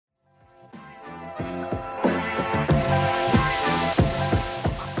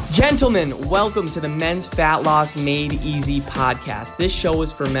Gentlemen, welcome to the Men's Fat Loss Made Easy podcast. This show is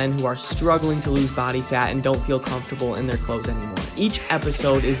for men who are struggling to lose body fat and don't feel comfortable in their clothes anymore. Each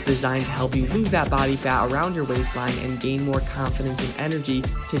episode is designed to help you lose that body fat around your waistline and gain more confidence and energy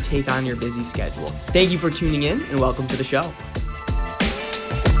to take on your busy schedule. Thank you for tuning in and welcome to the show.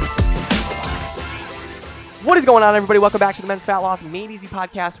 What is going on, everybody? Welcome back to the Men's Fat Loss Made Easy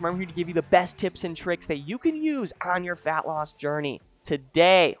podcast, where I'm here to give you the best tips and tricks that you can use on your fat loss journey.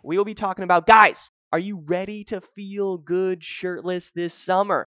 Today, we will be talking about, guys, are you ready to feel good shirtless this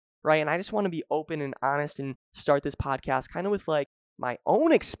summer? Right? And I just want to be open and honest and start this podcast kind of with like my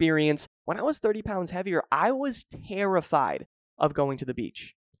own experience. When I was 30 pounds heavier, I was terrified of going to the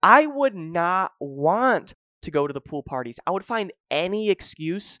beach. I would not want to go to the pool parties. I would find any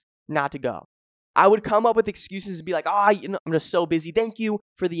excuse not to go. I would come up with excuses and be like, I'm just so busy. Thank you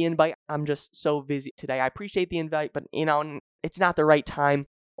for the invite. I'm just so busy today. I appreciate the invite, but it's not the right time.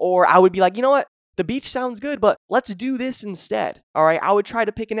 Or I would be like, you know what? The beach sounds good, but let's do this instead. All right. I would try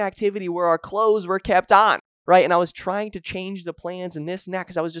to pick an activity where our clothes were kept on. Right. And I was trying to change the plans and this and that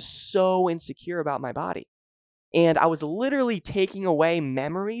because I was just so insecure about my body. And I was literally taking away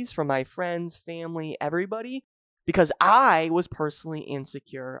memories from my friends, family, everybody, because I was personally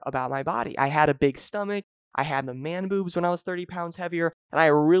insecure about my body. I had a big stomach. I had the man boobs when I was 30 pounds heavier, and I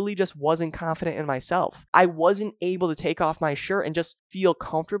really just wasn't confident in myself. I wasn't able to take off my shirt and just feel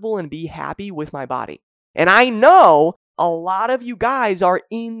comfortable and be happy with my body. And I know a lot of you guys are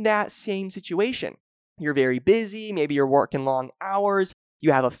in that same situation. You're very busy. Maybe you're working long hours.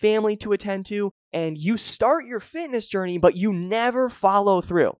 You have a family to attend to, and you start your fitness journey, but you never follow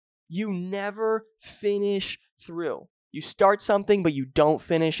through. You never finish through. You start something, but you don't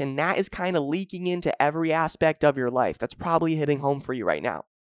finish, and that is kind of leaking into every aspect of your life. That's probably hitting home for you right now.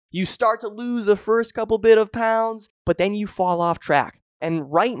 You start to lose the first couple bit of pounds, but then you fall off track.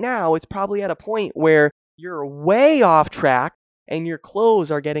 And right now, it's probably at a point where you're way off track and your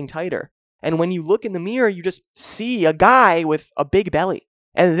clothes are getting tighter. And when you look in the mirror, you just see a guy with a big belly.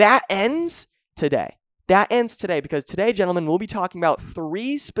 And that ends today. That ends today because today, gentlemen, we'll be talking about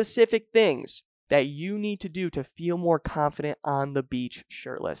 3 specific things that you need to do to feel more confident on the beach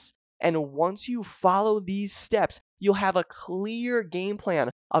shirtless. And once you follow these steps, you'll have a clear game plan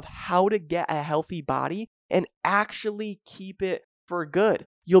of how to get a healthy body and actually keep it for good.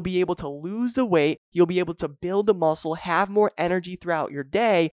 You'll be able to lose the weight, you'll be able to build the muscle, have more energy throughout your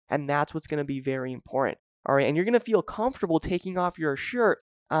day, and that's what's going to be very important. All right, and you're going to feel comfortable taking off your shirt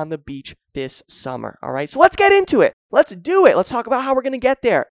on the beach this summer. All right, so let's get into it. Let's do it. Let's talk about how we're going to get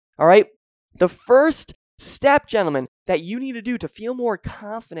there. All right. The first step, gentlemen, that you need to do to feel more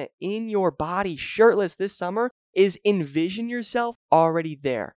confident in your body shirtless this summer is envision yourself already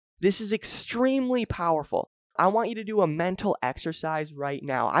there. This is extremely powerful. I want you to do a mental exercise right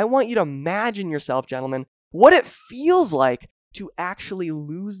now. I want you to imagine yourself, gentlemen, what it feels like to actually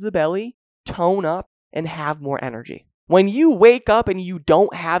lose the belly, tone up, and have more energy. When you wake up and you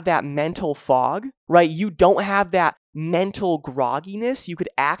don't have that mental fog, right? You don't have that mental grogginess. You could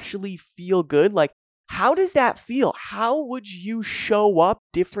actually feel good. Like, how does that feel? How would you show up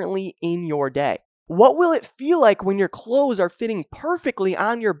differently in your day? What will it feel like when your clothes are fitting perfectly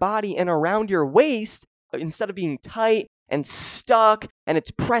on your body and around your waist instead of being tight and stuck and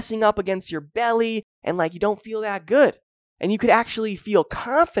it's pressing up against your belly and like you don't feel that good? And you could actually feel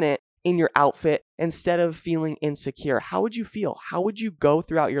confident in your outfit instead of feeling insecure. How would you feel? How would you go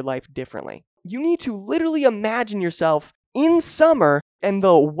throughout your life differently? You need to literally imagine yourself in summer and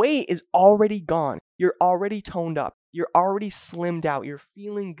the weight is already gone. You're already toned up. You're already slimmed out. You're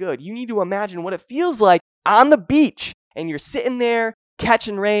feeling good. You need to imagine what it feels like on the beach and you're sitting there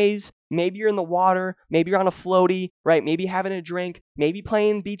catching rays. Maybe you're in the water. Maybe you're on a floaty, right? Maybe having a drink, maybe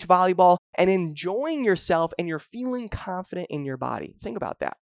playing beach volleyball and enjoying yourself and you're feeling confident in your body. Think about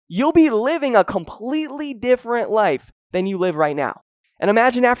that. You'll be living a completely different life than you live right now. And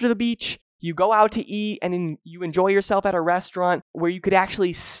imagine after the beach, you go out to eat and you enjoy yourself at a restaurant where you could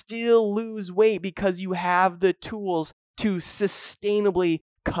actually still lose weight because you have the tools to sustainably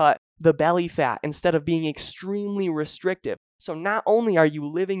cut the belly fat instead of being extremely restrictive. So not only are you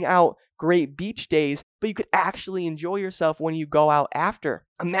living out great beach days, but you could actually enjoy yourself when you go out after.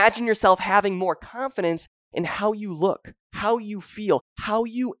 Imagine yourself having more confidence in how you look, how you feel, how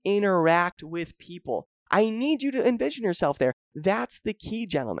you interact with people. I need you to envision yourself there. That's the key,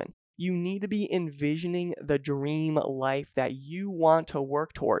 gentlemen. You need to be envisioning the dream life that you want to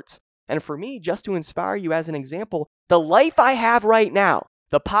work towards. And for me, just to inspire you as an example, the life I have right now,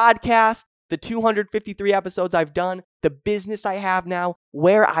 the podcast, The 253 episodes I've done, the business I have now,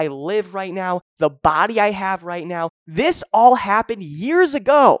 where I live right now, the body I have right now, this all happened years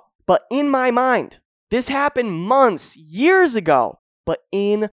ago, but in my mind. This happened months, years ago, but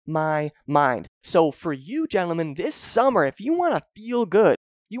in my mind. So for you, gentlemen, this summer, if you want to feel good,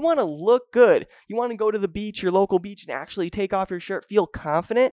 you want to look good, you want to go to the beach, your local beach, and actually take off your shirt, feel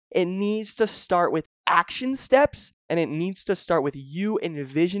confident, it needs to start with action steps, and it needs to start with you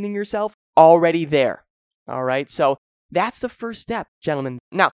envisioning yourself already there. All right, so that's the first step, gentlemen.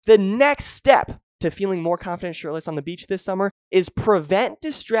 Now, the next step to feeling more confident shirtless on the beach this summer is prevent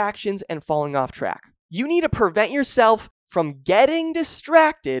distractions and falling off track. You need to prevent yourself from getting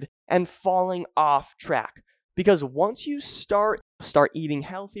distracted and falling off track. Because once you start eating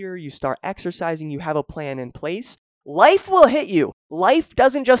healthier, you start exercising, you have a plan in place, life will hit you. Life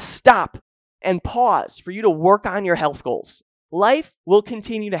doesn't just stop and pause for you to work on your health goals. Life will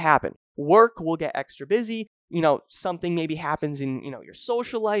continue to happen. Work will get extra busy. Something maybe happens in, your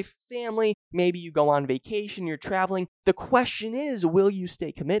social life, family. Maybe you go on vacation, you're traveling. The question is, will you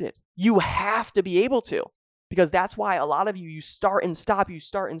stay committed? You have to be able to. Because that's why a lot of you start and stop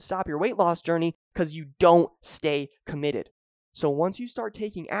your weight loss journey because you don't stay committed. So once you start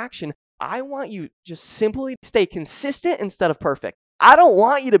taking action, I want you just simply stay consistent instead of perfect. I don't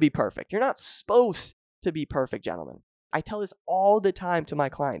want you to be perfect. You're not supposed to be perfect, gentlemen. I tell this all the time to my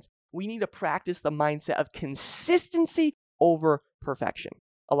clients. We need to practice the mindset of consistency over perfection.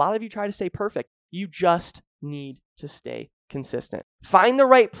 A lot of you try to stay perfect. You just need to stay consistent. Find the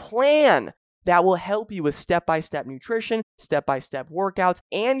right plan that will help you with step-by-step nutrition, step-by-step workouts,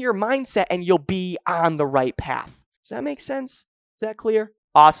 and your mindset, and you'll be on the right path. Does that make sense? Is that clear?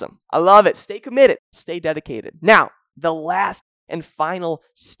 Awesome. I love it. Stay committed. Stay dedicated. Now, the last and final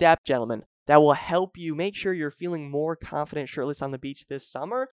step, gentlemen, that will help you make sure you're feeling more confident shirtless on the beach this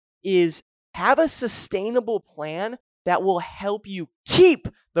summer is have a sustainable plan that will help you keep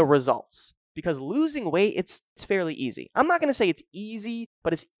the results. Because losing weight, it's fairly easy. I'm not going to say it's easy,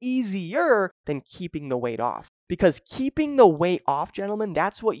 but it's easier than keeping the weight off. Because keeping the weight off, gentlemen,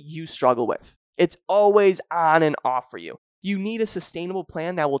 that's what you struggle with. It's always on and off for you. You need a sustainable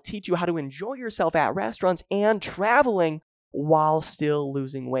plan that will teach you how to enjoy yourself at restaurants and traveling while still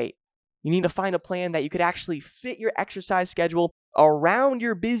losing weight. You need to find a plan that you could actually fit your exercise schedule around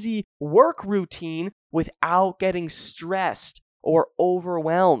your busy work routine without getting stressed or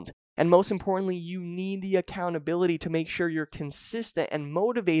overwhelmed. And most importantly, you need the accountability to make sure you're consistent and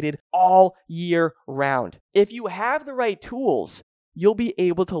motivated all year round. If you have the right tools, you'll be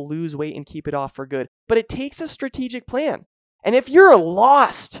able to lose weight and keep it off for good. But it takes a strategic plan. And if you're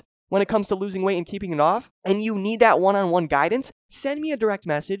lost when it comes to losing weight and keeping it off, and you need that one-on-one guidance, send me a direct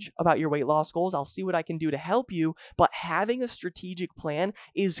message about your weight loss goals. I'll see what I can do to help you. But having a strategic plan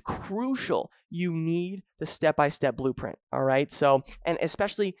is crucial. You need the step-by-step blueprint, all right? So, and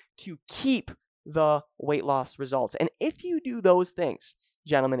especially to keep the weight loss results. And if you do those things,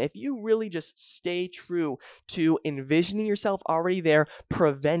 gentlemen, if you really just stay true to envisioning yourself already there,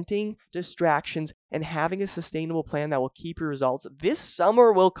 preventing distractions, and having a sustainable plan that will keep your results, this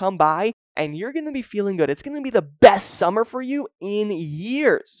summer will come by and you're going to be feeling good. It's going to be the best summer for you in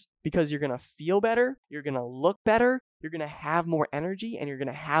years because you're going to feel better, you're going to look better, you're going to have more energy, and you're going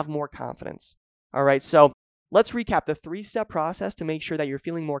to have more confidence. All right, so let's recap the 3-step process to make sure that you're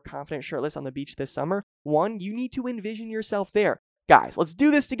feeling more confident shirtless on the beach this summer. 1, you need to envision yourself there. Guys, let's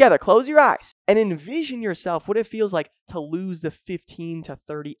do this together. Close your eyes and envision yourself what it feels like to lose the 15 to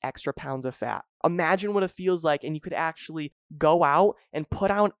 30 extra pounds of fat. Imagine what it feels like, and you could actually go out and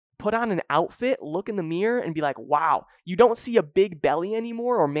put on an outfit, look in the mirror, and be like, wow, you don't see a big belly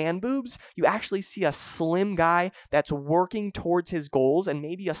anymore or man boobs. You actually see a slim guy that's working towards his goals, and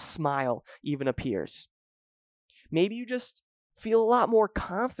maybe a smile even appears. Maybe you just feel a lot more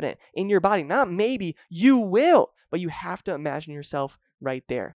confident in your body. Not maybe, you will. But you have to imagine yourself right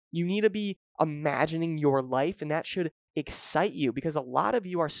there. You need to be imagining your life, and that should excite you because a lot of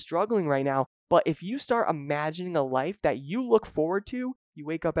you are struggling right now. But if you start imagining a life that you look forward to, you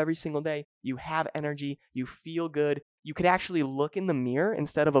wake up every single day, you have energy, you feel good, you could actually look in the mirror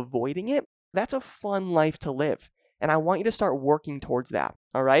instead of avoiding it. That's a fun life to live. And I want you to start working towards that.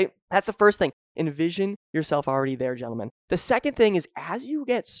 All right? That's the first thing. Envision yourself already there, gentlemen. The second thing is, as you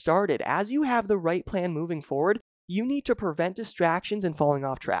get started, as you have the right plan moving forward, you need to prevent distractions and falling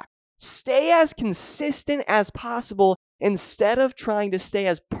off track. Stay as consistent as possible instead of trying to stay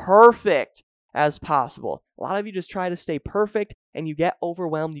as perfect as possible. A lot of you just try to stay perfect and you get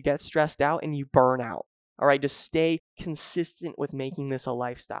overwhelmed, you get stressed out, and you burn out. All right, just stay consistent with making this a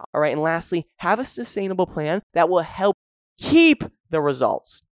lifestyle. All right, and lastly, have a sustainable plan that will help keep the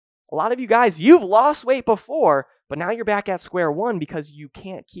results. A lot of you guys, you've lost weight before, but now you're back at square one because you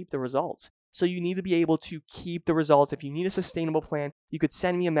can't keep the results. So you need to be able to keep the results. If you need a sustainable plan, you could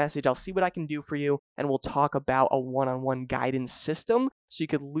send me a message. I'll see what I can do for you, and we'll talk about a one-on-one guidance system so you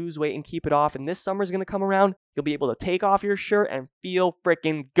could lose weight and keep it off. And this summer's going to come around. You'll be able to take off your shirt and feel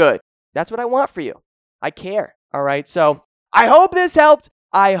freaking good. That's what I want for you. I care. All right. So I hope this helped.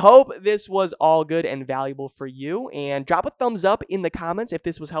 I hope this was all good and valuable for you. And drop a thumbs up in the comments if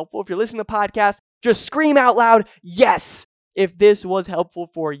this was helpful. If you're listening to the podcast, just scream out loud, yes. If this was helpful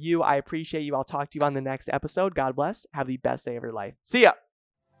for you, I appreciate you. I'll talk to you on the next episode. God bless. Have the best day of your life. See ya.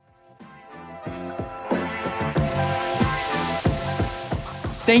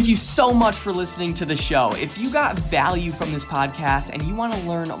 Thank you so much for listening to the show. If you got value from this podcast and you want to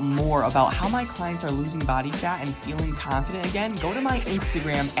learn more about how my clients are losing body fat and feeling confident again, go to my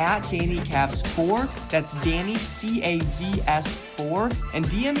Instagram at DannyCavs4. That's Danny CAVS4, and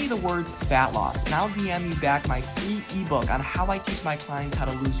DM me the words fat loss. And I'll DM you back my free ebook on how I teach my clients how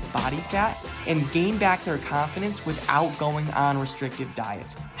to lose body fat and gain back their confidence without going on restrictive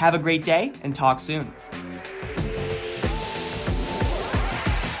diets. Have a great day and talk soon.